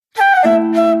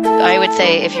I would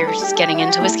say if you're just getting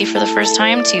into whiskey for the first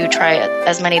time, to try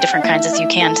as many different kinds as you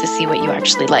can to see what you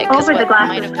actually like. Over the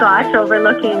glass of scotch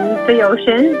overlooking the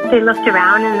ocean, they looked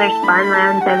around and there's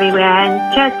farmlands everywhere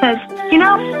and just said,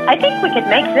 I think we could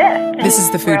make this. This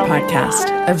is The Food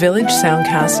Podcast, a Village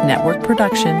Soundcast network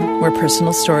production where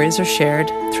personal stories are shared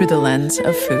through the lens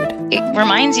of food. It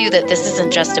reminds you that this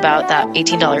isn't just about that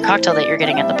 $18 cocktail that you're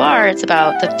getting at the bar. It's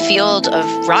about the field of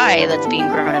rye that's being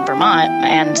grown in Vermont.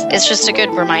 And it's just a good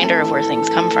reminder of where things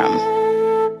come from.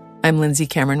 I'm Lindsay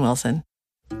Cameron Wilson.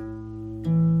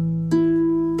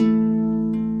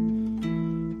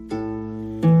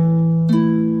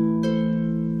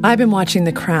 I've been watching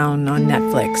The Crown on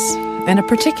Netflix, and a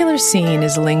particular scene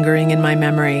is lingering in my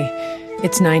memory.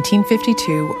 It's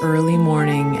 1952, early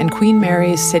morning, and Queen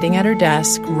Mary is sitting at her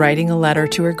desk writing a letter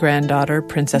to her granddaughter,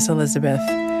 Princess Elizabeth.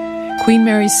 Queen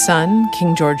Mary's son,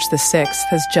 King George VI,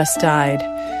 has just died.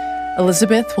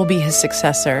 Elizabeth will be his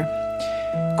successor.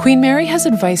 Queen Mary has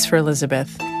advice for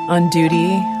Elizabeth on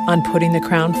duty, on putting the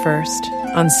crown first,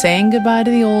 on saying goodbye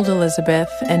to the old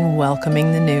Elizabeth and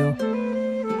welcoming the new.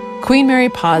 Queen Mary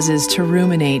pauses to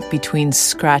ruminate between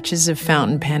scratches of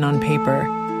fountain pen on paper.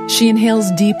 She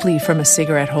inhales deeply from a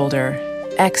cigarette holder,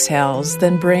 exhales,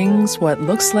 then brings what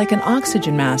looks like an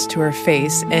oxygen mask to her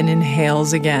face and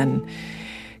inhales again.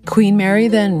 Queen Mary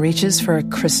then reaches for a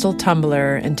crystal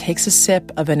tumbler and takes a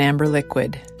sip of an amber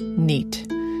liquid. Neat.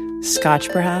 Scotch,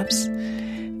 perhaps?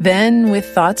 Then, with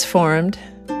thoughts formed,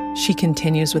 she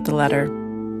continues with the letter.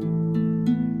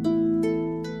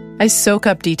 I soak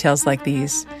up details like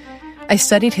these. I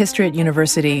studied history at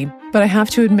university, but I have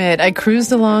to admit I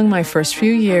cruised along my first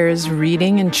few years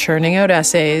reading and churning out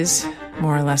essays,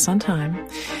 more or less on time,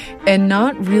 and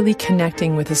not really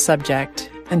connecting with the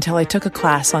subject until I took a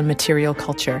class on material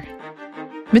culture.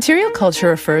 Material culture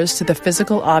refers to the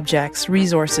physical objects,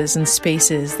 resources, and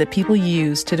spaces that people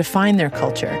use to define their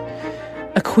culture.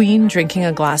 A queen drinking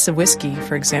a glass of whiskey,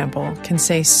 for example, can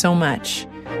say so much.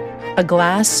 A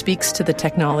glass speaks to the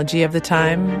technology of the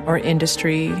time, or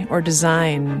industry, or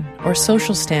design, or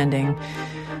social standing.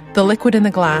 The liquid in the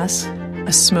glass,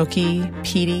 a smoky,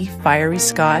 peaty, fiery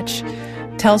scotch,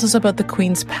 tells us about the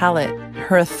queen's palate,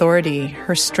 her authority,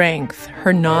 her strength,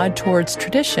 her nod towards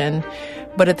tradition,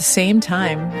 but at the same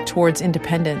time, towards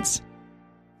independence.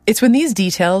 It's when these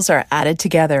details are added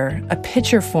together, a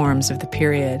picture forms of the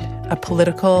period, a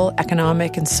political,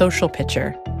 economic, and social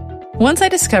picture. Once I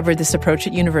discovered this approach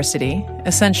at university,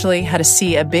 essentially how to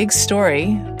see a big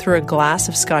story through a glass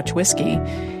of Scotch whiskey,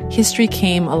 history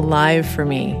came alive for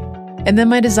me. And then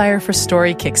my desire for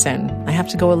story kicks in. I have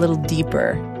to go a little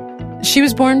deeper. She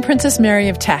was born Princess Mary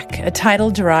of Teck, a title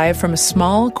derived from a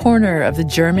small corner of the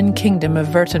German kingdom of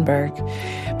Württemberg.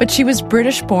 But she was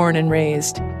British born and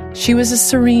raised. She was a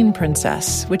serene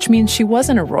princess, which means she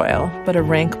wasn't a royal, but a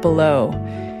rank below.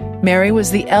 Mary was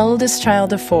the eldest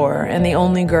child of 4 and the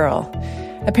only girl.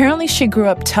 Apparently she grew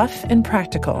up tough and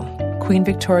practical. Queen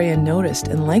Victoria noticed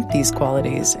and liked these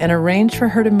qualities and arranged for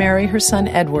her to marry her son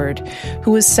Edward,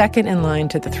 who was second in line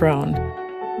to the throne.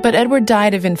 But Edward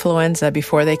died of influenza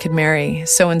before they could marry,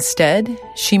 so instead,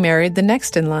 she married the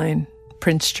next in line,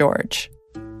 Prince George.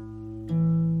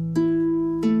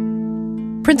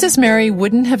 Princess Mary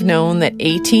wouldn't have known that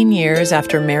 18 years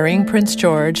after marrying Prince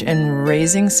George and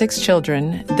raising 6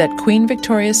 children, that Queen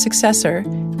Victoria's successor,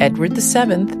 Edward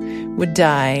VII, would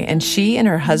die, and she and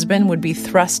her husband would be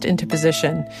thrust into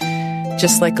position,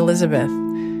 just like Elizabeth.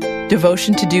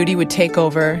 Devotion to duty would take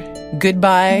over.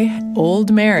 Goodbye,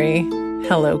 old Mary.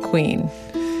 Hello, Queen.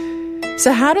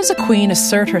 So how does a queen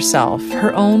assert herself,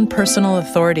 her own personal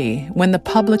authority, when the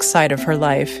public side of her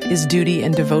life is duty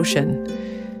and devotion?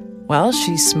 Well,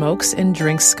 she smokes and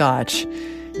drinks scotch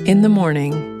in the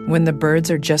morning when the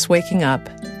birds are just waking up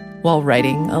while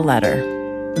writing a letter.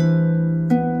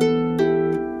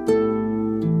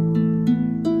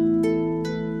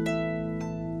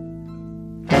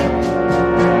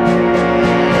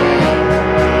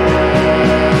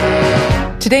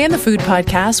 Today in the Food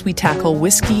Podcast, we tackle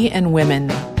whiskey and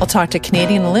women. I'll talk to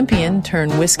Canadian Olympian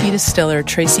turned whiskey distiller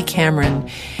Tracy Cameron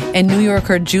and New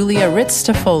Yorker Julia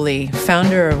Ritz-Toffoli,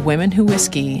 founder of Women Who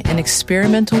Whiskey, an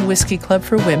experimental whiskey club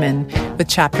for women with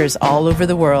chapters all over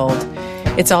the world.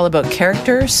 It's all about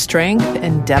character, strength,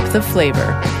 and depth of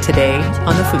flavor. Today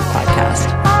on the Food Podcast.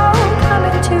 Oh, come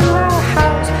into our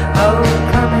house.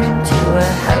 Oh, come into our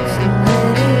house.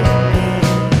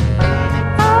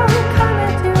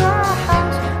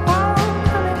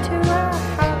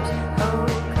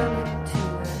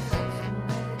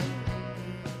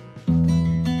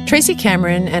 Tracy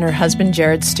Cameron and her husband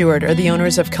Jared Stewart are the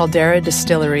owners of Caldera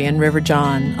Distillery in River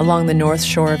John, along the north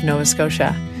shore of Nova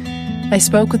Scotia. I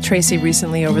spoke with Tracy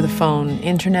recently over the phone.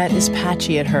 Internet is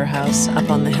patchy at her house up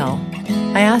on the hill.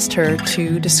 I asked her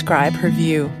to describe her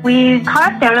view. We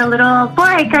carved out a little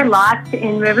 4-acre lot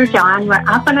in River John. We're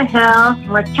up on a hill.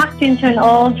 We're tucked into an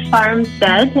old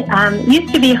farmstead. It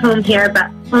used to be a home here, but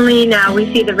only now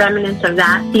we see the remnants of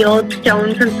that. The old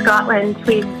stone from Scotland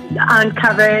we've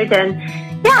uncovered, and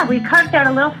we carved out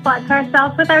a little spot for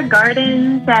ourselves with our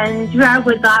gardens, and through our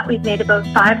woodlot we've made about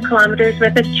 5 kilometers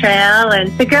worth of trail,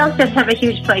 and the girls just have a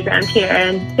huge playground here.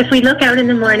 And if we look out in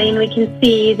the morning, we can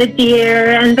see the deer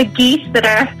and the geese that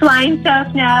are flying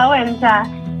south now, and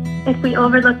if we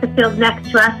overlook the field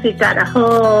next to us, we've got a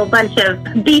whole bunch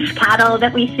of beef cattle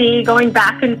that we see going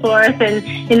back and forth and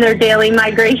in their daily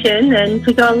migration. And if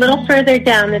we go a little further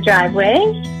down the driveway,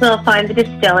 we'll find the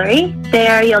distillery.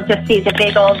 There you'll just see the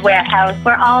big old warehouse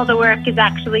where all the work is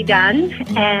actually done.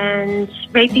 And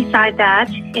right beside that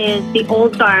is the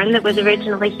old barn that was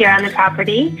originally here on the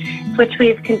property, which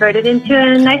we've converted into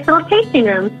a nice little tasting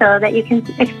room so that you can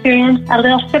experience a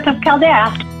little sip of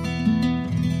Caldera.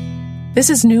 This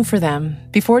is new for them.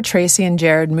 Before Tracy and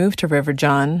Jared moved to River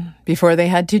John, before they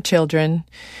had 2 children,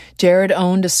 Jared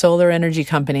owned a solar energy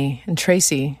company, and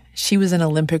Tracy, she was an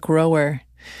Olympic rower.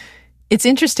 It's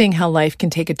interesting how life can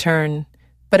take a turn,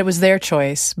 but it was their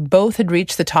choice. Both had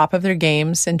reached the top of their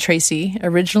games, and Tracy,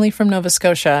 originally from Nova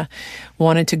Scotia,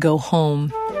 wanted to go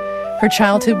home. Her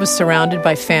childhood was surrounded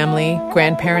by family,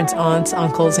 grandparents, aunts,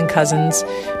 uncles, and cousins,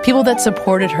 people that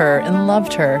supported her and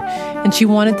loved her, and she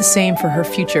wanted the same for her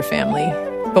future family.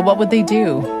 But what would they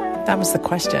do? That was the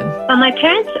question. Well, my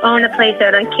parents own a place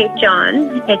out on Cape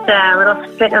John. It's a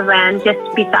little spit of land just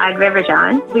beside River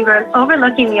John. We were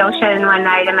overlooking the ocean one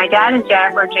night, and my dad and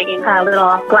Jared were drinking a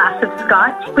little glass of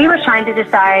scotch. We were trying to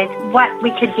decide what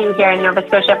we could do here in Nova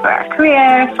Scotia for our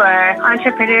career, for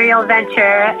entrepreneurial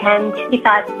venture, and we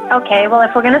thought, okay, well,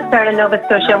 if we're going to start in Nova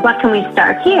Scotia, what can we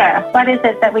start here? What is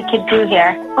it that we could do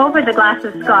here? Over the glass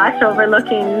of scotch,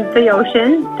 overlooking the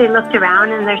ocean, they looked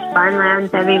around, and there's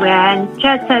farmlands everywhere, and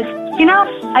Jared said,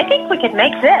 I think we could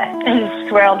make this, and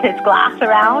swirled his glass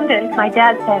around, and my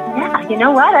dad said, yeah, you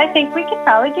know what, I think we could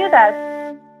probably do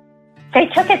that. They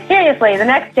took it seriously. The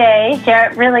next day,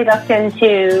 Jarrett really looked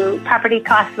into property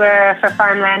costs were for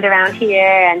farmland around here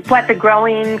and what the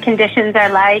growing conditions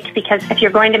are like, because if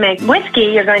you're going to make whiskey,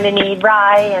 you're going to need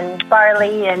rye and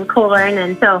barley and corn,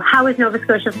 and so how is Nova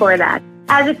Scotia for that?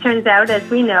 As it turns out, as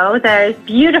we know, there's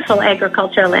beautiful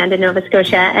agricultural land in Nova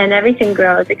Scotia, and everything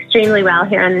grows extremely well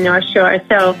here on the North Shore.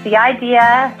 So the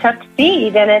idea took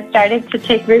seed, and it started to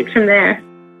take root from there.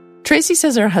 Tracy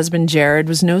says her husband Jared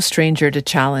was no stranger to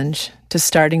challenge, to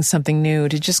starting something new,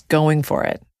 to just going for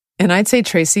it. And I'd say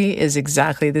Tracy is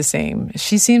exactly the same.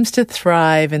 She seems to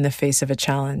thrive in the face of a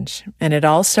challenge. And it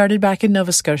all started back in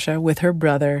Nova Scotia with her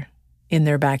brother in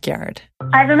their backyard.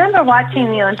 I remember watching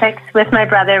the Olympics with my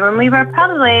brother when we were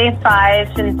probably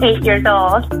 5 and 8 years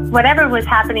old. Whatever was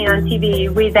happening on TV,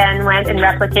 we then went and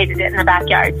replicated it in the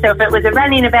backyard. So if it was a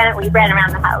running event, we ran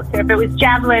around the house. Or if it was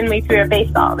javelin, we threw a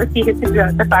baseball to see who could throw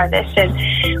it the farthest.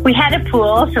 And we had a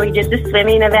pool, so we did the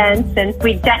swimming events, and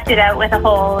we decked it out with a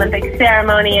whole Olympic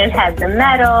ceremony and had the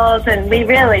medals, and we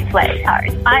really played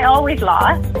hard. I always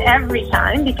lost every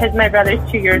time because my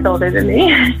brother's 2 years older than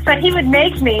me. But he would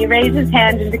make me raise his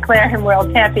hand and declare him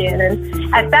world champion.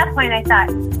 And at that point I thought,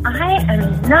 I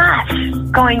am not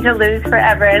going to lose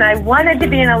forever. And I wanted to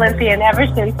be an Olympian ever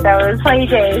since those play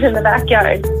days in the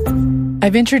backyard.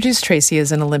 I've introduced Tracy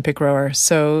as an Olympic rower,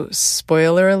 so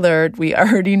spoiler alert, we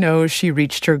already know she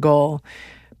reached her goal.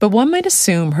 But one might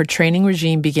assume her training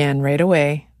regime began right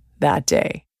away, that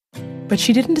day. But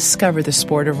she didn't discover the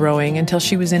sport of rowing until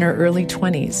she was in her early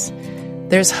 20s.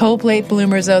 There's hope, late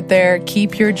bloomers out there.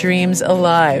 Keep your dreams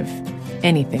alive.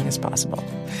 Anything is possible.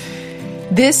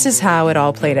 This is how it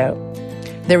all played out.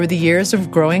 There were the years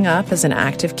of growing up as an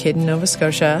active kid in Nova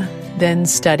Scotia, then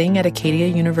studying at Acadia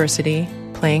University,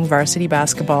 playing varsity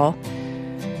basketball.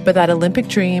 But that Olympic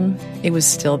dream, it was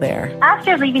still there.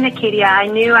 After leaving Acadia, I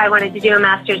knew I wanted to do a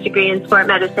master's degree in sport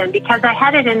medicine because I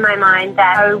had it in my mind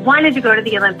that I wanted to go to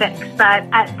the Olympics. But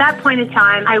at that point in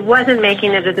time, I wasn't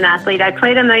making it as an athlete. I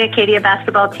played on the Acadia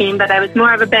basketball team, but I was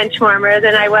more of a bench warmer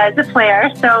than I was a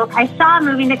player. So I saw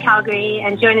moving to Calgary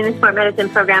and joining the sport medicine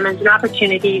program as an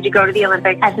opportunity to go to the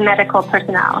Olympics as medical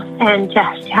personnel and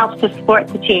just help to support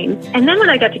the team. And then when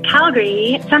I got to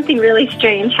Calgary, something really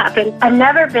strange happened. I've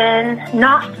never been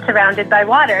not surrounded by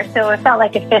water, so it felt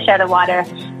like a fish out of water.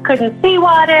 couldn't see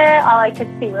water. All I could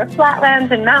see were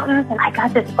flatlands and mountains. And I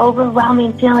got this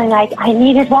overwhelming feeling like I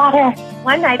needed water.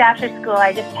 One night after school,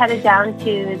 I just headed down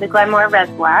to the Glenmore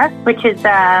Reservoir, which is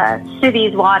the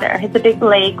city's water. It's a big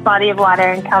lake, body of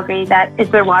water in Calgary that is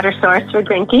their water source for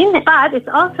drinking. But it's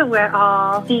also where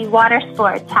all the water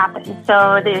sports happen.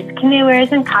 So there's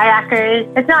canoers and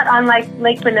kayakers. It's not unlike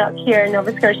Lake Banook here in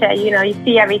Nova Scotia. You know, you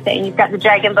see everything. You've got the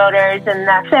dragon boaters and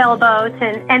the sailboats,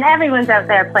 and everyone's out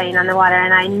there playing on the water.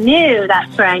 And I knew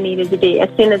that's where I needed to be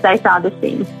as soon as I saw the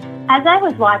scene. As I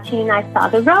was watching, I saw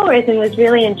the rowers and was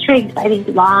really intrigued by these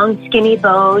long, skinny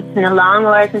boats and the long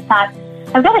oars and thought,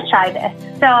 I've got to try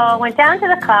this. So I went down to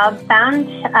the club, found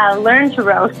a Learn to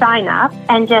Row sign up,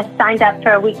 and just signed up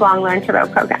for a week-long Learn to Row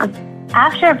program.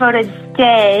 After about a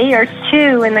day or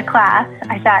two in the class,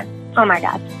 I thought, oh my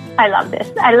God, I love this.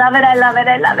 I love it, I love it,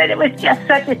 I love it. It was just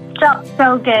it felt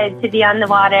so good to be on the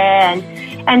water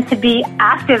and to be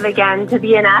active again, to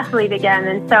be an athlete again.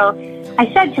 And so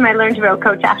I said to my Learn to Row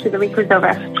coach after the week was over,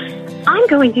 I'm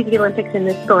going to the Olympics in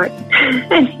this sport.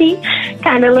 And he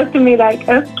kind of looked at me like,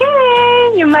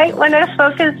 okay, you might want to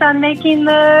focus on making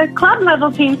the club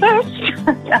level team first.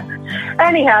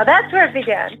 Anyhow, that's where it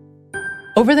began.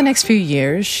 Over the next few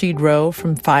years, she'd row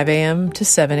from 5 a.m. to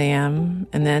 7 a.m.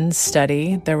 and then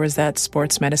study. There was that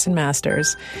sports medicine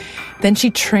master's. Then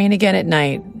she'd train again at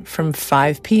night from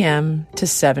 5 p.m. to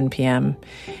 7 p.m.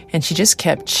 And she just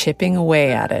kept chipping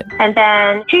away at it. And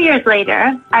then 2 years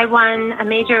later, I won a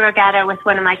major regatta with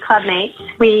one of my club mates.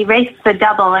 We raced the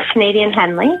double at Canadian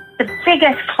Henley, the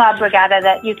biggest club regatta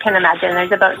that you can imagine.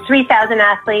 There's about 3,000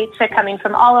 athletes. They're coming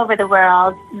from all over the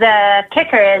world. The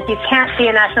kicker is you can't be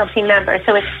a national team member,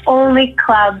 so it's only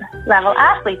club level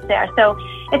athletes there. So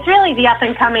it's really the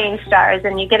up-and-coming stars,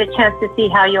 and you get a chance to see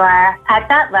how you are at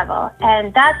that level.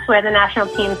 And that's where the national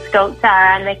team scouts are,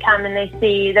 and they come and they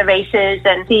see the races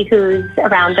and see who's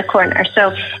around the corner.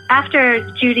 So after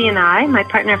Judy and I, my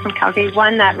partner from Calgary,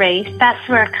 won that race, that's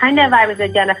where kind of I was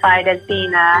identified as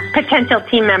being a potential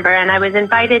team member, and I was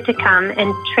invited to come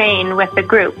and train with the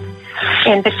group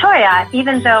in Victoria,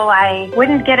 even though I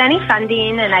wouldn't get any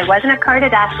funding and I wasn't a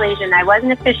carded athlete and I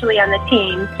wasn't officially on the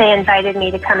team. They invited me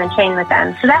to come and train with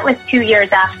them. So that was 2 years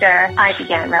after I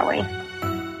began rowing.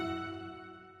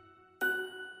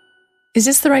 Is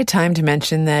this the right time to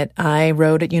mention that I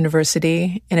rowed at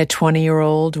university in a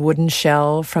 20-year-old wooden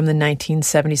shell from the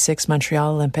 1976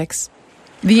 Montreal Olympics?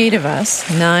 The 8 of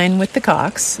us, 9 with the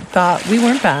Cox, thought we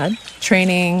weren't bad,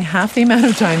 training half the amount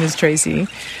of time as Tracy,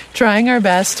 trying our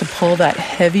best to pull that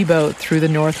heavy boat through the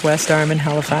Northwest Arm in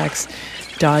Halifax,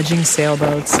 dodging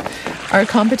sailboats. Our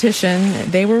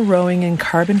competition, they were rowing in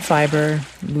carbon fiber,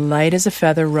 light as a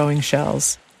feather rowing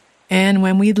shells. And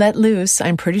when we let loose,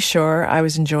 I'm pretty sure I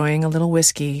was enjoying a little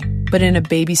whiskey, but in a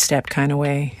baby step kind of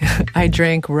way. I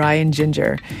drank rye and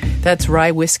ginger. That's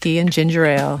rye whiskey and ginger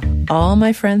ale. All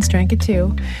my friends drank it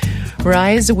too.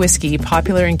 Rye is a whiskey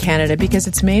popular in Canada because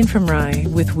it's made from rye,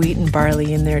 with wheat and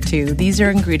barley in there too. These are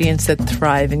ingredients that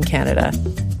thrive in Canada.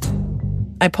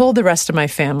 I polled the rest of my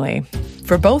family.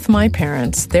 For both my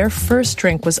parents, their first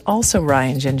drink was also rye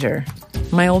and ginger.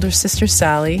 My older sister,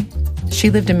 Sally, she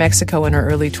lived in Mexico in her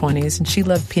early 20s, and she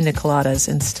loved pina coladas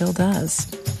and still does.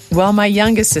 While my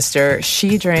youngest sister,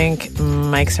 she drank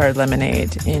Mike's Hard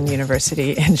Lemonade in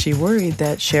university, and she worried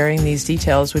that sharing these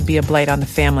details would be a blight on the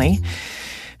family.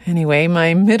 Anyway,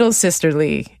 my middle sister,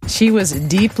 Lee, she was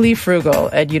deeply frugal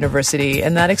at university,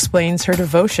 and that explains her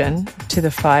devotion to the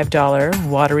 $5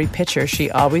 watery pitcher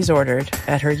she always ordered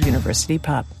at her university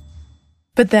pub.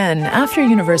 But then, after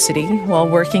university, while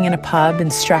working in a pub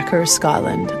in Stracher,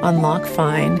 Scotland, on Loch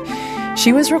Fyne,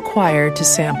 she was required to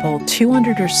sample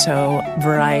 200 or so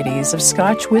varieties of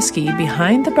Scotch whiskey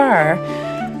behind the bar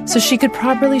so she could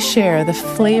properly share the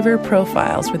flavor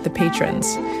profiles with the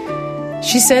patrons.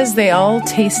 She says they all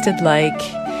tasted like,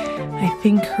 I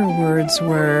think her words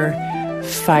were,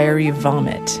 fiery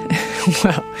vomit.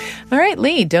 Well, all right,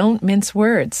 Lee, don't mince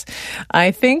words. I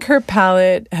think her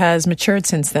palate has matured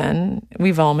since then.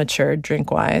 We've all matured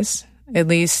drink-wise. At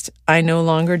least I no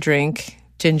longer drink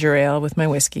ginger ale with my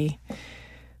whiskey.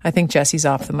 I think Jesse's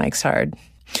off the Mike's Hard.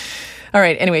 All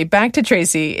right, anyway, back to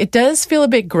Tracy. It does feel a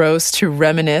bit gross to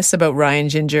reminisce about rye and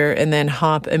ginger and then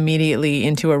hop immediately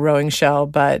into a rowing shell,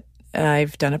 but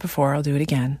I've done it before. I'll do it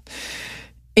again.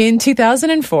 In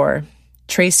 2004,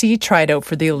 Tracy tried out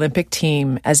for the Olympic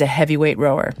team as a heavyweight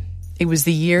rower. It was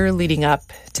the year leading up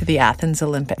to the Athens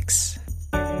Olympics.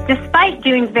 Despite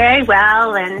doing very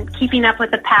well and keeping up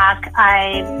with the pack,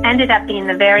 I ended up being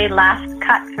the very last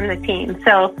cut from the team.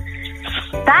 So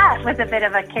that was a bit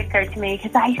of a kicker to me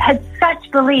because I had such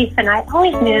belief, and I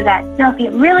always knew that, if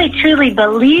you really truly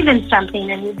believe in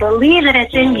something and you believe that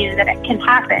it's in you, that it can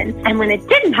happen. And when it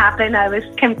didn't happen, I was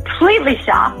completely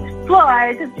shocked. Well,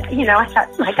 I thought,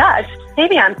 oh my God,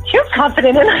 maybe I'm too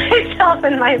confident in myself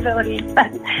and my abilities.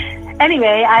 But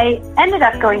anyway, I ended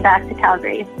up going back to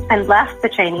Calgary and left the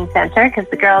training center because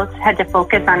the girls had to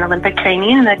focus on Olympic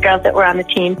training, the girls that were on the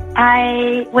team.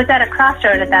 I was at a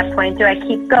crossroad at that point. Do I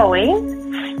keep going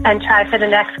and try for the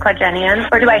next quadrennium,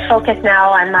 or do I focus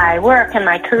now on my work and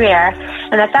my career?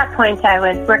 And at that point, I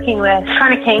was working with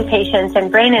chronic pain patients and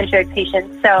brain-injured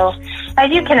patients. So as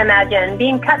you can imagine,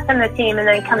 being cut from the team and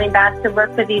then coming back to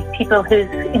work with these people whose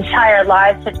entire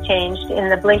lives have changed in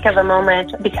the blink of a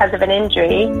moment because of an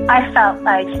injury, I felt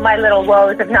like my little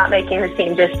woes of not making the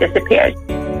team just disappeared.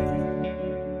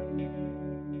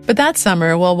 But that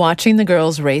summer, while watching the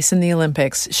girls race in the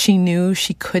Olympics, she knew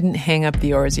she couldn't hang up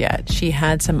the oars yet. She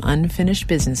had some unfinished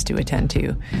business to attend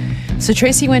to. So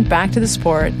Tracy went back to the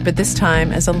sport, but this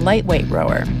time as a lightweight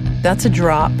rower. That's a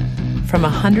drop from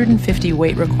 150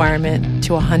 weight requirement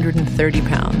to 130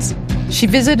 pounds. She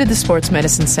visited the Sports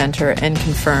Medicine Center and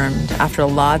confirmed, after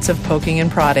lots of poking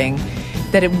and prodding,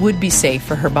 that it would be safe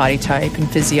for her body type and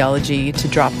physiology to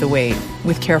drop the weight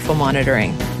with careful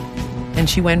monitoring. And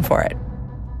she went for it.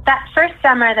 That first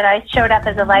summer that I showed up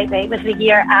as a lightweight was the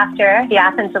year after the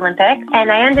Athens Olympics,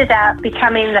 and I ended up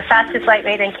becoming the fastest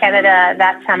lightweight in Canada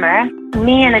that summer.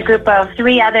 Me and a group of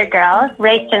 3 other girls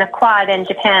raced in a quad in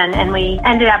Japan, and we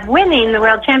ended up winning the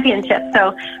World Championship.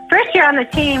 So first year on the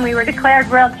team, we were declared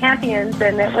world champions,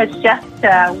 and it was just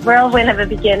a whirlwind of a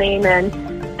beginning, and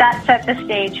that set the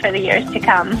stage for the years to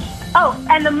come. Oh,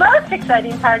 and the most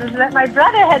exciting part is that my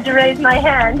brother had to raise my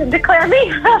hand and declare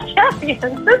me world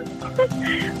champion,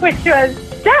 which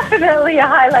was definitely a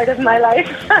highlight of my life.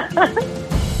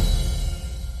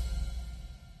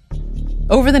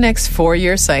 Over the next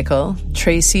 4-year cycle,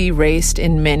 Tracy raced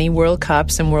in many World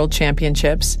Cups and World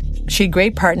Championships. She had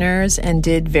great partners and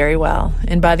did very well.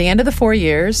 And by the end of the 4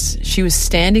 years, she was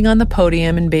standing on the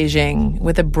podium in Beijing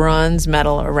with a bronze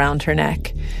medal around her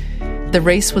neck. The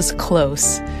race was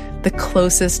close, the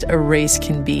closest a race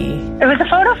can be. It was a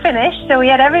photo finish, so we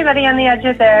had everybody on the edge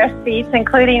of their seats,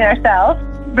 including ourselves.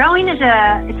 Rowing is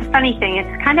it's a funny thing.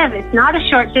 It's not a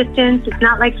short distance. It's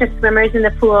not like the swimmers in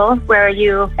the pool where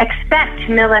you expect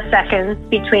milliseconds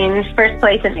between first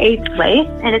place and 8th place.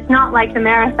 And it's not like the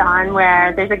marathon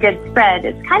where there's a good spread.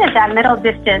 It's kind of that middle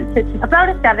distance. It's about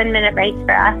a 7-minute race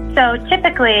for us. So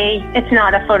typically it's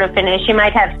not a photo finish. You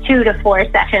might have 2 to 4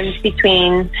 seconds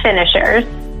between finishers.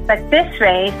 But this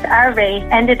race, our race,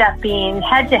 ended up being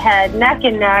head-to-head, neck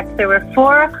and neck. There were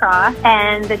 4 across,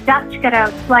 and the Dutch got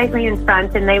out slightly in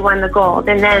front, and they won the gold.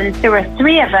 And then there were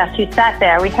 3 of us who sat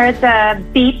there. We heard the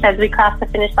beep as we crossed the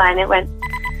finish line. It went,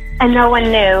 and no one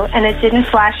knew, and it didn't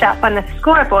flash up on the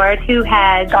scoreboard who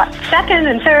had got 2nd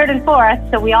and 3rd and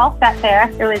 4th. So we all sat there.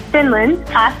 It was Finland,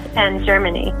 us, and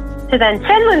Germany. So then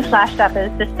Finland flashed up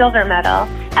as the silver medal.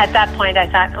 At that point, I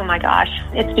thought, oh my gosh,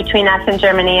 it's between us and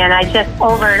Germany. And I just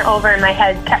over and over in my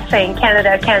head kept saying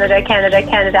Canada, Canada, Canada,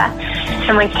 Canada.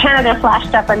 And when Canada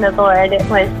flashed up on the board, it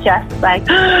was just like,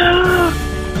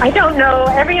 I don't know,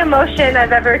 every emotion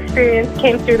I've ever experienced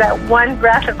came through that one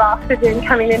breath of oxygen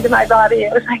coming into my body.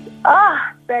 It was like,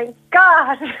 thank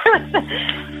God.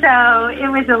 So it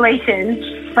was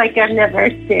elation like I've never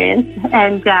experienced.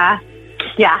 And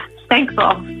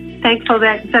thankful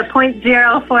that the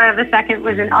 0.04 of a second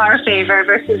was in our favor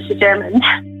versus the Germans.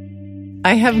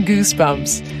 I have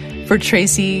goosebumps for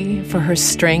Tracy, for her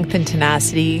strength and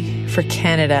tenacity, for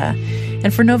Canada,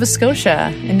 and for Nova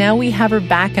Scotia. And now we have her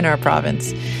back in our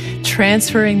province,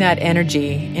 transferring that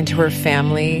energy into her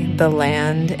family, the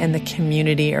land, and the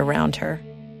community around her.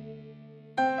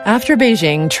 After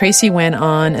Beijing, Tracy went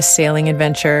on a sailing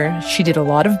adventure. She did a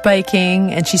lot of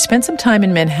biking, and she spent some time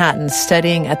in Manhattan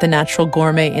studying at the Natural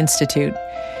Gourmet Institute.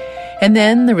 And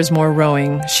then there was more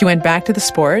rowing. She went back to the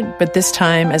sport, but this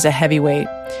time as a heavyweight.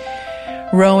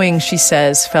 Rowing, she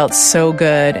says, felt so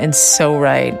good and so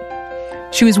right.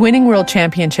 She was winning world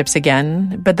championships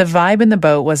again, but the vibe in the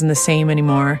boat wasn't the same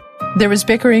anymore. There was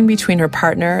bickering between her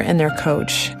partner and their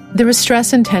coach. There was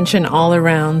stress and tension all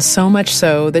around, so much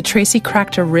so that Tracy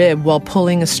cracked a rib while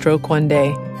pulling a stroke one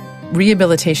day.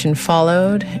 Rehabilitation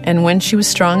followed, and when she was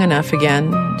strong enough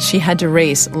again, she had to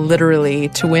race, literally,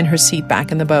 to win her seat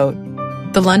back in the boat.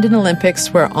 The London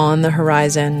Olympics were on the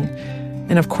horizon,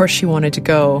 and of course she wanted to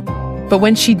go. But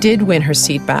when she did win her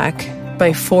seat back,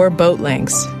 by 4 boat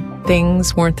lengths,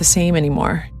 things weren't the same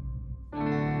anymore.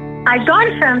 I'd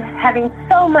gone from having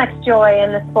so much joy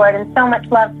in the sport and so much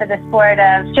love for the sport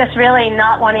of just really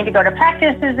not wanting to go to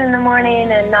practices in the morning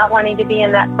and not wanting to be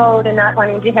in that boat and not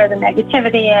wanting to hear the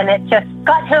negativity. And it just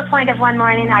got to a point of one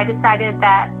morning I decided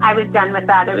that I was done with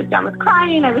that. I was done with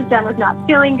crying. I was done with not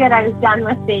feeling good. I was done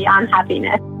with the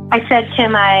unhappiness. I said to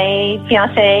my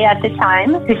fiancé at the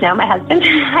time, who's now my husband,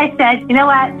 I said, you know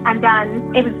what, I'm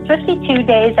done. It was 52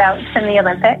 days out from the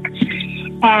Olympics.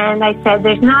 And I said,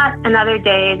 there's not another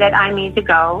day that I need to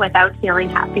go without feeling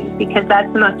happy, because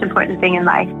that's the most important thing in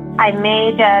life. I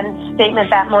made a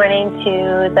statement that morning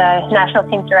to the national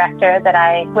team director that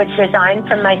I would resign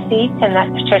from my seat and that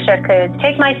Patricia could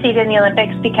take my seat in the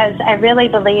Olympics, because I really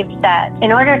believed that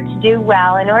in order to do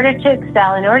well, in order to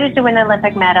excel, in order to win an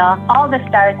Olympic medal, all the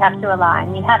stars have to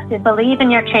align. You have to believe in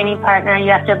your training partner.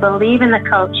 You have to believe in the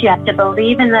coach. You have to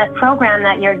believe in the program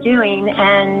that you're doing.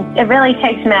 And it really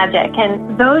takes magic.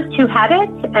 And those two had it,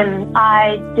 and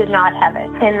I did not have it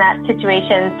in that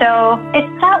situation. So it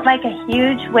felt like a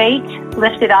huge weight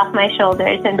lifted off my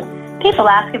shoulders. And people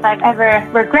ask if I've ever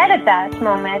regretted that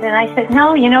moment. And I said,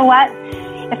 no, you know what?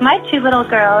 If my two little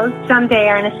girls someday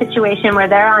are in a situation where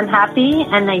they're unhappy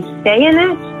and they stay in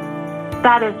it,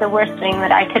 that is the worst thing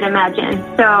that I could imagine.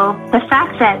 So the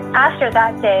fact that after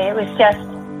that day, it was just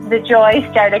the joy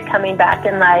started coming back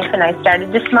in life, and I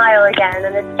started to smile again,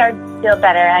 and it started to feel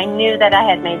better. I knew that I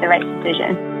had made the right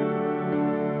decision.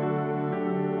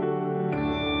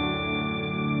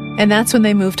 And that's when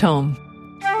they moved home.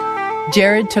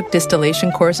 Jared took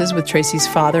distillation courses with Tracy's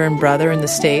father and brother in the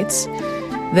States,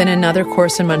 then another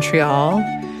course in Montreal,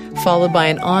 followed by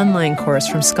an online course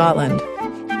from Scotland.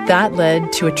 That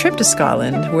led to a trip to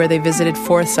Scotland where they visited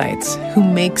Forsyths, who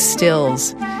make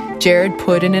stills. Jared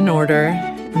put in an order,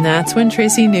 and that's when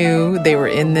Tracy knew they were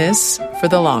in this for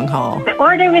the long haul. The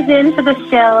order was in for the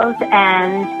stills,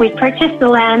 and we purchased the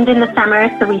land in the summer,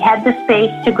 so we had the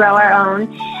space to grow our own.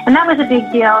 And that was a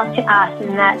big deal to us,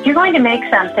 in that if you're going to make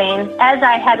something, as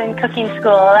I had in cooking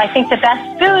school, I think the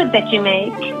best food that you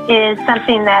make is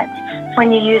something that,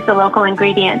 when you use the local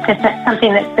ingredients, it's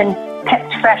something that's been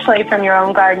picked freshly from your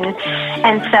own garden.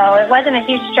 And so it wasn't a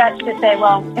huge stretch to say,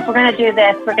 well, if we're going to do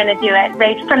this, we're going to do it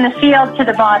right from the field to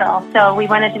the bottle. So we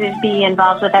wanted to be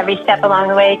involved with every step along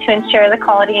the way to ensure the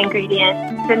quality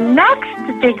ingredients. The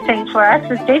next big thing for us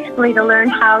was basically to learn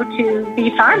how to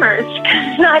be farmers.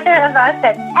 Neither of us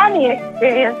had any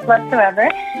experience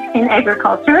whatsoever in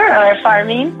agriculture or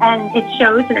farming, and it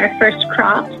shows in our first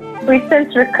crop. We've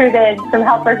since recruited some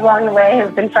helpers along the way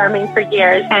who've been farming for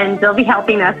years, and they'll be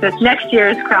helping us with next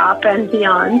year's crop and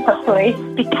beyond, hopefully.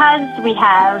 Because we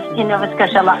have in Nova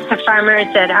Scotia lots of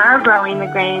farmers that are growing the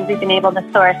grains, we've been able to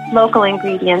source local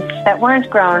ingredients that weren't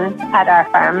grown at our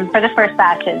farm for the first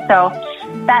batches. So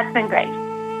that's been great.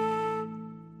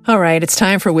 All right, it's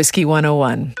time for Whiskey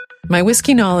 101. My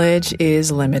whiskey knowledge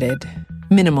is limited.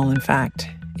 Minimal, in fact.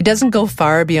 It doesn't go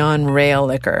far beyond rail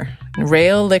liquor.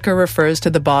 Rail liquor refers to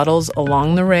the bottles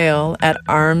along the rail at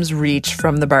arm's reach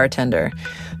from the bartender.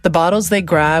 The bottles they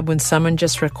grab when someone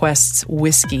just requests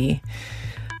whiskey.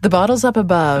 The bottles up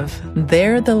above,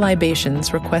 they're the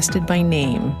libations requested by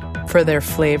name for their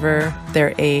flavor,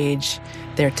 their age,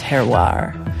 their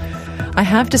terroir. I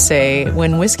have to say,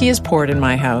 when whiskey is poured in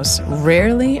my house,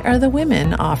 rarely are the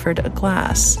women offered a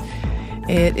glass.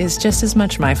 It is just as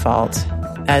much my fault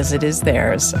as it is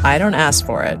theirs. I don't ask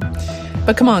for it.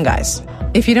 But come on, guys.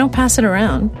 If you don't pass it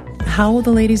around, how will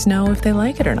the ladies know if they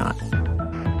like it or not?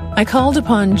 I called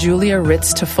upon Julia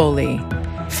Ritz Toffoli,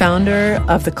 founder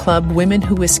of the club Women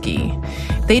Who Whiskey.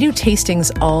 They do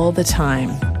tastings all the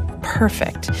time.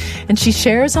 Perfect. And she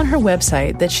shares on her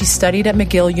website that she studied at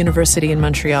McGill University in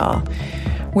Montreal,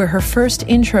 where her first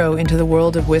intro into the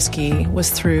world of whiskey was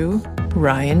through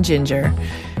rye and ginger.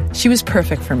 She was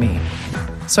perfect for me.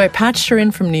 So I patched her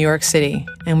in from New York City,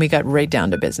 and we got right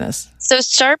down to business. So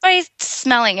start by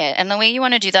smelling it. And the way you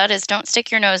want to do that is don't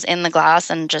stick your nose in the glass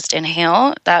and just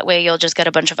inhale. That way you'll just get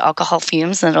a bunch of alcohol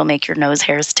fumes and it'll make your nose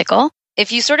hairs tickle.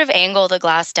 If you sort of angle the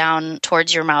glass down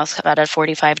towards your mouth at a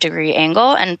 45-degree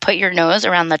angle and put your nose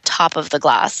around the top of the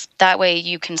glass, that way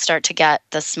you can start to get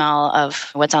the smell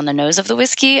of what's on the nose of the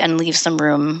whiskey and leave some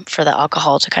room for the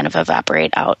alcohol to kind of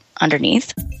evaporate out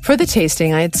underneath. For the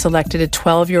tasting, I had selected a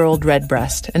 12-year-old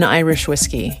Redbreast, an Irish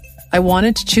whiskey. I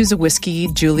wanted to choose a whiskey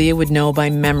Julia would know by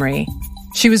memory.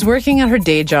 She was working at her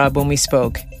day job when we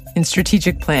spoke, in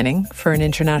strategic planning for an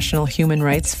international human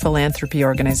rights philanthropy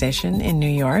organization in New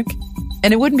York.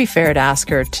 And it wouldn't be fair to ask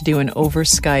her to do an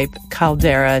over-Skype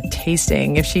Caldera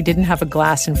tasting if she didn't have a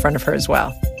glass in front of her as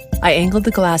well. I angled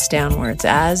the glass downwards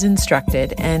as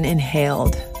instructed and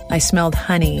inhaled. I smelled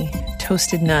honey,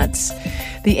 toasted nuts,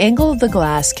 The angle of the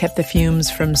glass kept the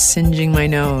fumes from singeing my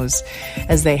nose,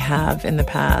 as they have in the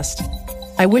past.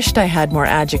 I wished I had more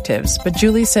adjectives, but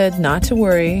Julie said not to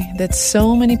worry, that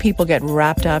so many people get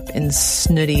wrapped up in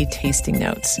snooty tasting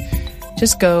notes.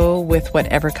 Just go with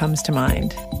whatever comes to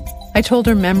mind. I told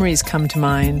her memories come to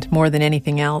mind more than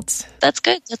anything else. That's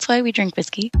good. That's why we drink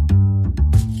whiskey.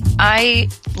 I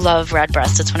love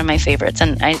Redbreast. It's one of my favorites.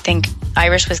 And I think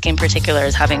Irish whiskey in particular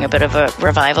is having a bit of a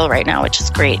revival right now, which is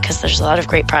great because there's a lot of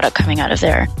great product coming out of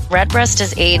there. Redbreast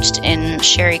is aged in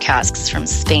sherry casks from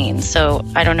Spain. So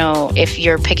I don't know if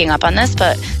you're picking up on this,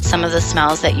 but some of the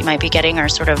smells that you might be getting are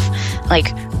sort of like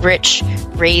rich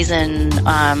raisin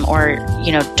or,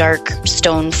 dark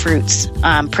stone fruits,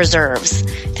 preserves,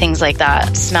 things like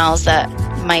that. Smells that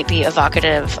might be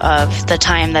evocative of the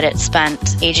time that it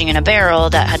spent aging in a barrel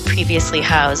that had previously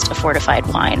housed a fortified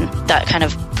wine. That kind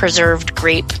of preserved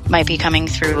grape might be coming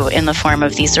through in the form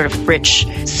of these sort of rich,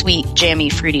 sweet, jammy,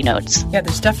 fruity notes. Yeah,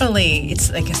 there's definitely,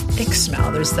 it's like a thick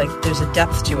smell. There's a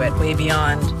depth to it way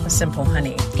beyond a simple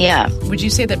honey. Yeah. Would you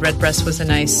say that Redbreast was a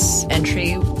nice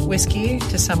entry whiskey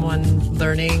to someone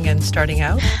learning and starting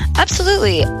out?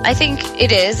 Absolutely. I think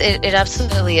it is. It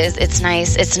absolutely is. It's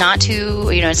nice. It's not too,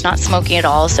 it's not smoky at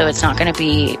all, so it's not going to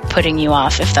be putting you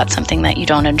off if that's something that you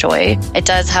don't enjoy. It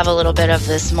does have a little bit of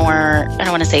this more, I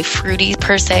don't want to say fruity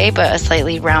per se, but a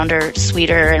slightly rounder,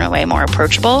 sweeter, and a way more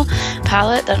approachable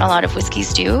palate than a lot of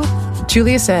whiskeys do.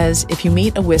 Julia says if you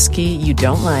meet a whiskey you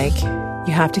don't like,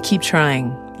 you have to keep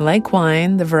trying. Like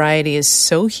wine, the variety is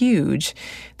so huge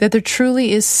that there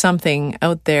truly is something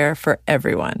out there for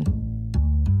everyone.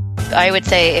 I would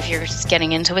say if you're just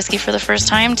getting into whiskey for the first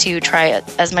time, to try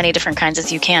as many different kinds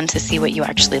as you can to see what you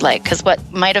actually like. Because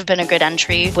what might have been a good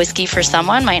entry whiskey for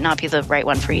someone might not be the right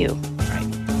one for you. Right.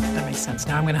 That makes sense.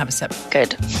 Now I'm going to have a sip.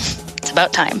 Good. It's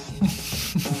about time.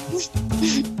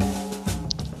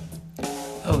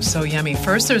 Oh, so yummy.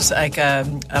 First, there's like a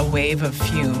wave of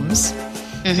fumes.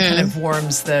 Mm-hmm. Kind of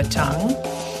warms the tongue.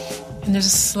 And there's a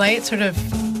slight sort of,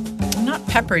 not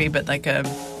peppery, but like a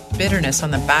bitterness on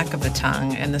the back of the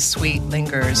tongue, and the sweet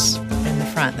lingers in the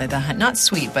front. Not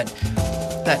sweet, but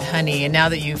that honey. And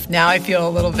now I feel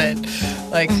a little bit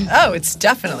like, oh, it's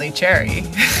definitely cherry.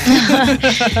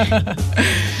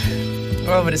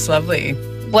 Oh, but it's lovely.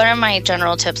 One of my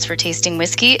general tips for tasting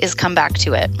whiskey is come back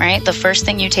to it, right? The first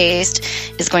thing you taste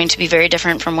is going to be very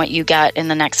different from what you get in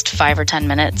the next 5 or 10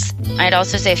 minutes. I'd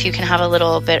also say if you can have a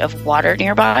little bit of water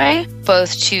nearby,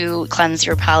 both to cleanse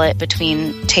your palate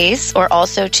between tastes or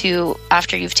also to,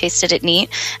 after you've tasted it neat,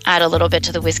 add a little bit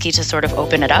to the whiskey to sort of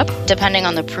open it up. Depending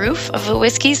on the proof of the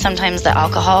whiskey, sometimes the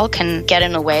alcohol can get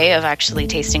in the way of actually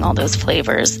tasting all those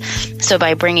flavors. So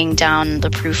by bringing down the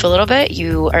proof a little bit,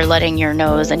 you are letting your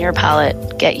nose and your palate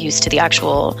get used to the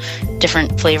actual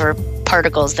different flavor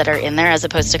particles that are in there, as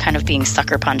opposed to kind of being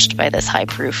sucker punched by this high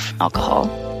proof alcohol.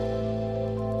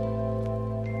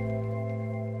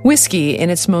 Whiskey, in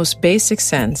its most basic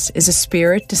sense, is a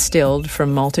spirit distilled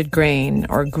from malted grain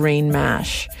or grain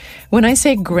mash. When I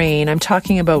say grain, I'm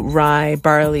talking about rye,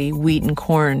 barley, wheat, and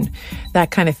corn, that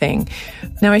kind of thing.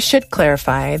 Now, I should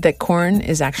clarify that corn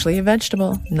is actually a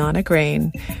vegetable, not a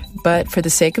grain, but for the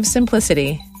sake of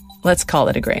simplicity, let's call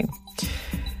it a grain.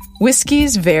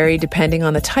 Whiskeys vary depending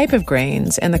on the type of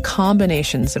grains and the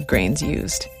combinations of grains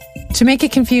used. To make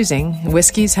it confusing,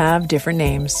 whiskeys have different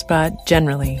names, but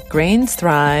generally, grains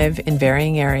thrive in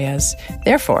varying areas.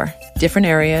 Therefore, different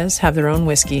areas have their own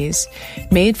whiskeys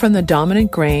made from the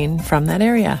dominant grain from that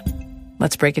area.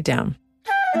 Let's break it down.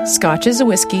 Scotch is a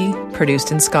whiskey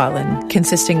produced in Scotland,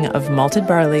 consisting of malted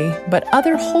barley, but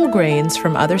other whole grains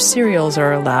from other cereals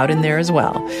are allowed in there as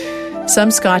well.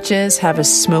 Some scotches have a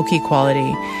smoky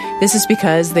quality. This is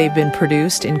because they've been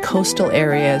produced in coastal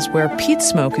areas where peat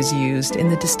smoke is used in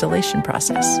the distillation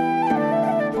process.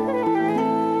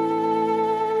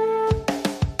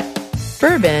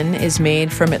 Bourbon is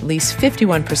made from at least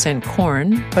 51%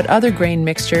 corn, but other grain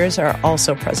mixtures are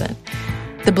also present.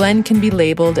 The blend can be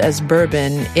labeled as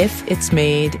bourbon if it's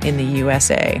made in the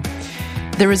USA.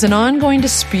 There is an ongoing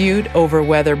dispute over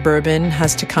whether bourbon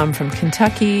has to come from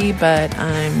Kentucky, but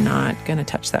I'm not going to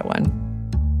touch that one.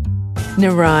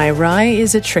 Now, rye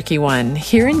is a tricky one.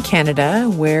 Here in Canada,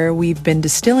 where we've been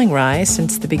distilling rye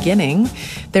since the beginning,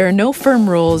 there are no firm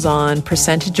rules on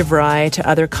percentage of rye to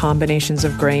other combinations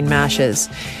of grain mashes.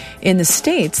 In the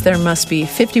States, there must be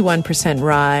 51%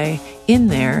 rye in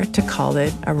there to call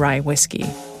it a rye whiskey.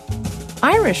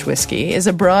 Irish whiskey is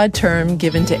a broad term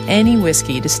given to any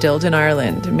whiskey distilled in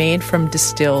Ireland made from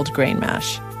distilled grain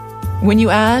mash. When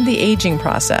you add the aging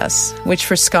process, which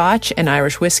for Scotch and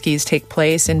Irish whiskeys take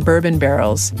place in bourbon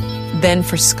barrels, then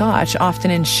for Scotch often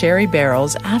in sherry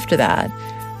barrels after that,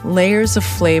 Layers of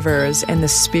flavors and the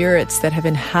spirits that have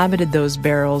inhabited those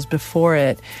barrels before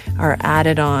it are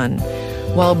added on.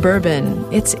 While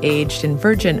bourbon, it's aged in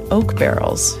virgin oak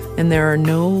barrels, and there are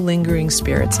no lingering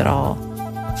spirits at all.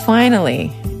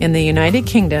 Finally, in the United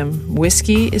Kingdom,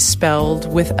 whiskey is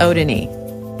spelled without an E.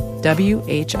 W-H-I-S-K-Y.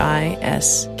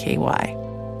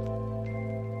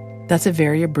 That's a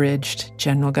very abridged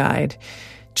general guide.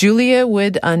 Julia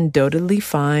would undoubtedly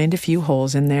find a few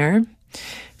holes in there,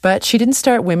 but she didn't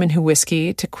start Women Who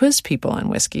Whiskey to quiz people on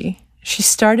whiskey. She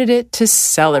started it to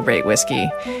celebrate whiskey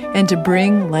and to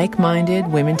bring like-minded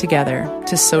women together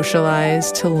to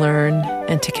socialize, to learn,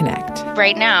 and to connect.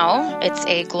 Right now, it's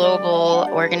a global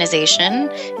organization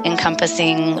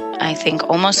encompassing, I think,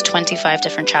 almost 25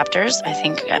 different chapters. I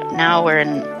think now we're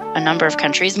in a number of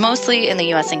countries, mostly in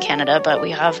the US and Canada, but we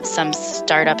have some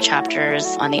startup chapters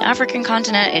on the African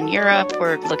continent, in Europe.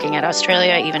 We're looking at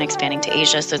Australia, even expanding to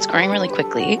Asia, so it's growing really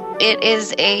quickly. It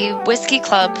is a whiskey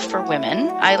club for women.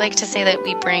 I like to say that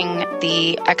we bring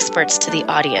the experts to the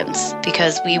audience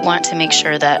because we want to make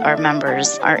sure that our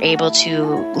members are able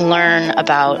to learn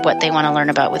about what they want to learn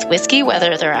about with whiskey,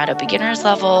 whether they're at a beginner's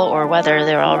level or whether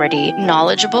they're already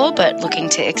knowledgeable but looking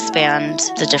to expand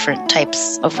the different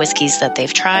types of whiskeys that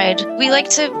they've tried. We like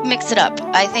to mix it up.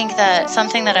 I think that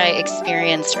something that I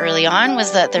experienced early on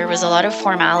was that there was a lot of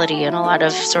formality and a lot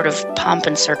of sort of pomp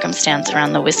and circumstance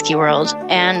around the whiskey world.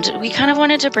 And we kind of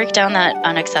wanted to break down that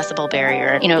inaccessible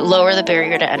barrier, lower the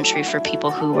barrier to entry for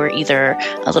people who were either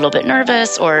a little bit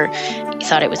nervous or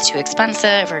thought it was too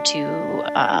expensive or too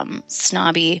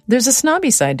snobby. There's a snobby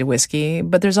side to whiskey,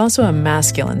 but there's also a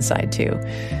masculine side too.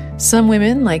 Some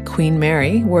women, like Queen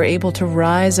Mary, were able to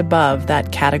rise above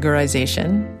that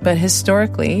categorization, but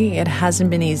historically, it hasn't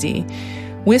been easy.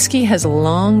 Whiskey has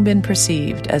long been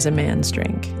perceived as a man's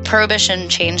drink. Prohibition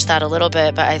changed that a little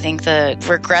bit, but I think the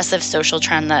regressive social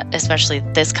trend that especially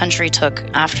this country took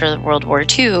after World War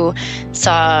II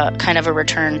saw kind of a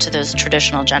return to those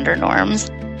traditional gender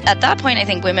norms. At that point, I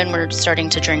think women were starting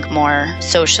to drink more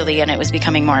socially and it was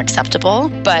becoming more acceptable,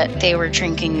 but they were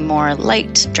drinking more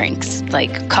light drinks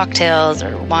like cocktails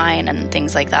or wine and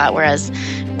things like that, whereas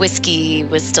whiskey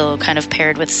was still kind of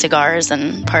paired with cigars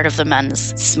and part of the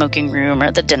men's smoking room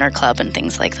or the dinner club and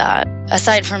things like that.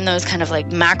 Aside from those kind of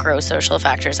like macro social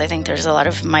factors, I think there's a lot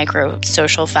of micro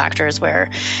social factors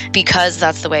where because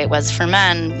that's the way it was for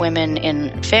men, women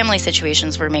in family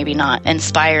situations were maybe not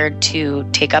inspired to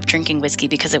take up drinking whiskey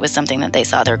because it was something that they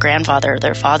saw their grandfather or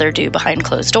their father do behind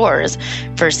closed doors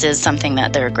versus something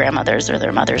that their grandmothers or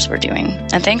their mothers were doing.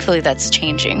 And thankfully that's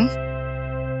changing.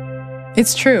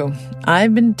 It's true.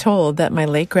 I've been told that my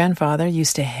late grandfather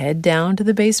used to head down to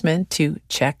the basement to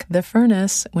check the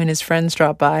furnace when his friends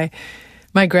dropped by.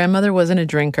 My grandmother wasn't a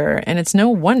drinker, and it's no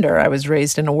wonder I was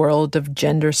raised in a world of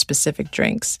gender-specific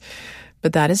drinks.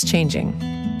 But that is changing.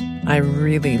 I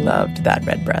really loved that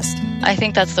redbreast. I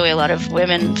think that's the way a lot of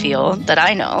women feel that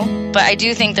I know. But I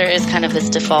do think there is kind of this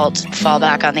default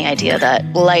fallback on the idea that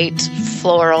light,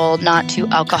 floral, not too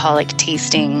alcoholic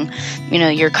tasting,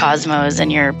 your Cosmos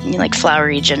and your like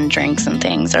flowery gin drinks and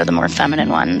things are the more feminine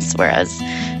ones, whereas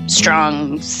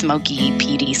strong, smoky,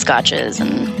 peaty scotches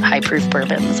and high-proof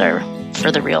bourbons are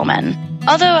for the real men.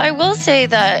 Although I will say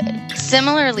that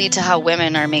similarly to how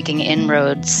women are making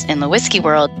inroads in the whiskey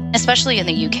world, especially in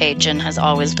the UK, gin has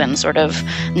always been sort of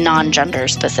non-gender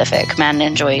specific. Men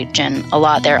enjoy gin a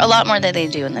lot there, a lot more than they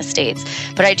do in the States.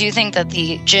 But I do think that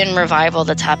the gin revival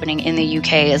that's happening in the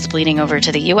UK is bleeding over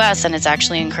to the US, and it's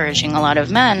actually encouraging a lot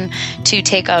of men to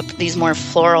take up these more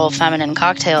floral, feminine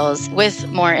cocktails with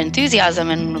more enthusiasm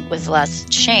and with less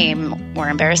shame or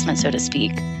embarrassment, so to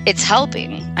speak. It's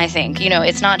helping, I think.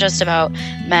 It's not just about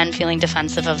men feeling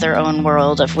defensive of their own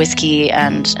world of whiskey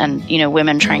and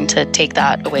women trying to take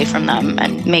that away from them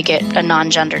and make it a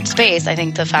non-gendered space. I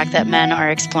think the fact that men are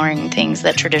exploring things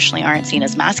that traditionally aren't seen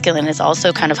as masculine is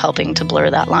also kind of helping to blur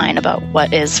that line about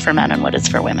what is for men and what is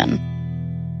for women.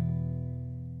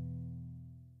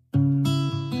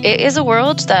 It is a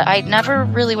world that I never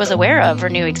really was aware of or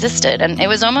knew existed. And it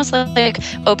was almost like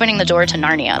opening the door to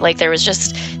Narnia. Like there was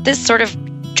just this sort of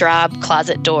drab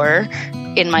closet door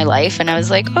in my life. And I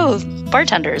was like, oh,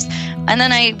 bartenders. And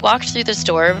then I walked through the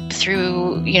store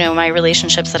through, my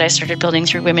relationships that I started building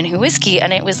through Women Who Whiskey.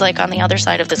 And it was like on the other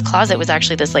side of this closet was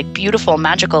actually this like beautiful,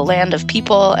 magical land of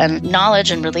people and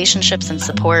knowledge and relationships and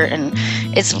support. And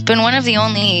it's been one of the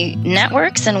only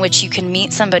networks in which you can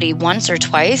meet somebody once or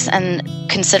twice and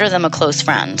consider them a close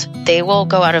friend. They will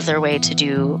go out of their way to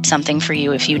do something for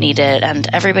you if you need it. And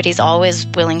everybody's always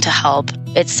willing to help.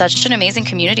 It's such an amazing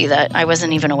community that I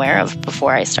wasn't even aware of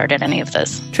before I started any of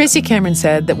this. Tracy Cameron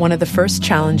said that one of the first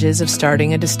challenges of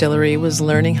starting a distillery was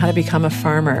learning how to become a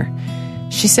farmer.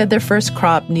 She said their first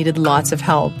crop needed lots of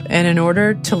help, and in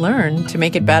order to learn to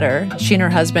make it better, she and her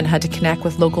husband had to connect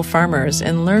with local farmers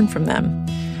and learn from them.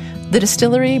 The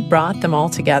distillery brought them all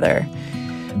together.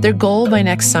 Their goal by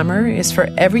next summer is for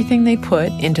everything they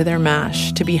put into their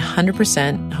mash to be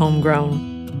 100%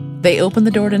 homegrown. They opened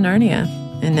the door to Narnia,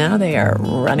 and now they are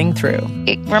running through.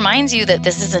 It reminds you that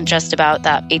this isn't just about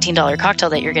that $18 cocktail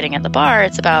that you're getting at the bar.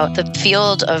 It's about the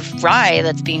field of rye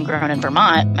that's being grown in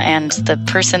Vermont. And the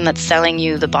person that's selling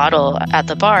you the bottle at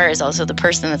the bar is also the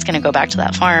person that's going to go back to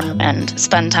that farm and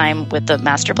spend time with the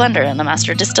master blender and the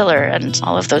master distiller and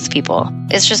all of those people.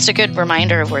 It's just a good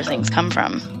reminder of where things come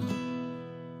from.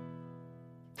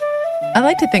 I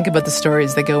like to think about the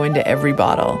stories that go into every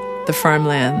bottle. The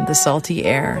farmland, the salty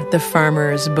air, the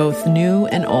farmers, both new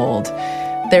and old,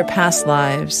 their past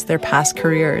lives, their past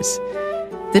careers,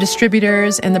 the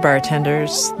distributors and the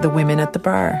bartenders, the women at the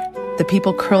bar, the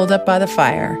people curled up by the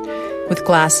fire, with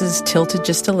glasses tilted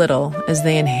just a little as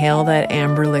they inhale that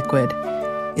amber liquid.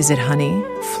 Is it honey,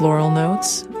 floral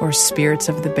notes, or spirits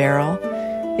of the barrel?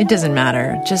 It doesn't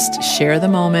matter. Just share the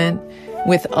moment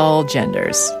with all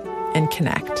genders and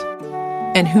connect.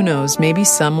 And who knows, maybe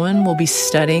someone will be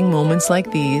studying moments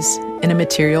like these in a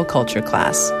material culture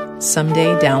class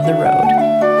someday down the road.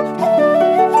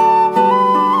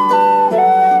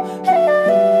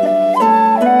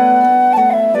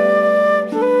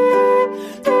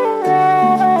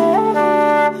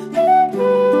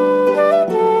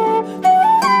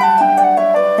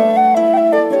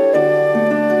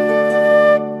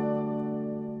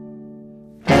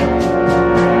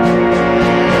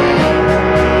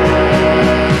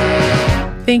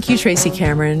 Thank you, Tracy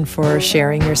Cameron, for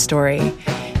sharing your story.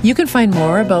 You can find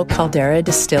more about Caldera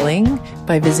Distilling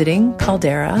by visiting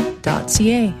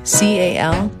caldera.ca,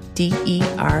 C-A-L-D-E-R-A.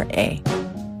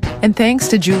 And thanks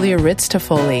to Julia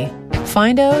Ritz-Toffoli.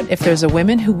 Find out if there's a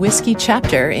Women Who Whiskey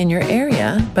chapter in your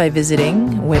area by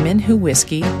visiting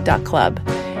womenwhowhiskey.club.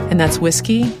 And that's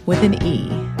whiskey with an E.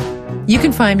 You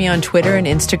can find me on Twitter and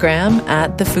Instagram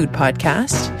at The Food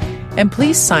Podcast. And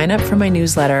please sign up for my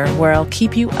newsletter where I'll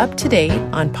keep you up to date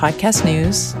on podcast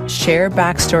news, share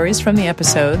backstories from the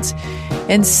episodes,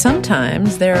 and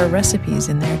sometimes there are recipes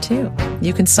in there too.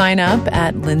 You can sign up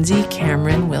at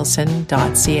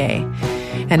lindsaycameronwilson.ca.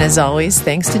 And as always,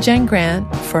 thanks to Jen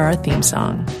Grant for our theme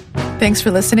song. Thanks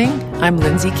for listening. I'm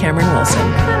Lindsay Cameron Wilson.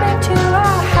 Come into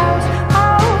our house,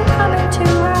 oh, come into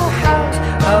our house,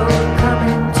 oh, come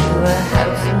into a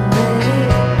house and let it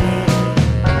be.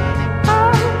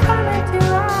 Oh, come into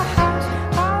our house,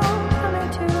 oh, come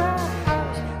into our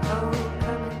house, oh,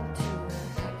 come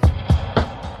into a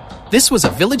house. This was a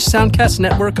Village Soundcast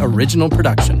Network original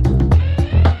production.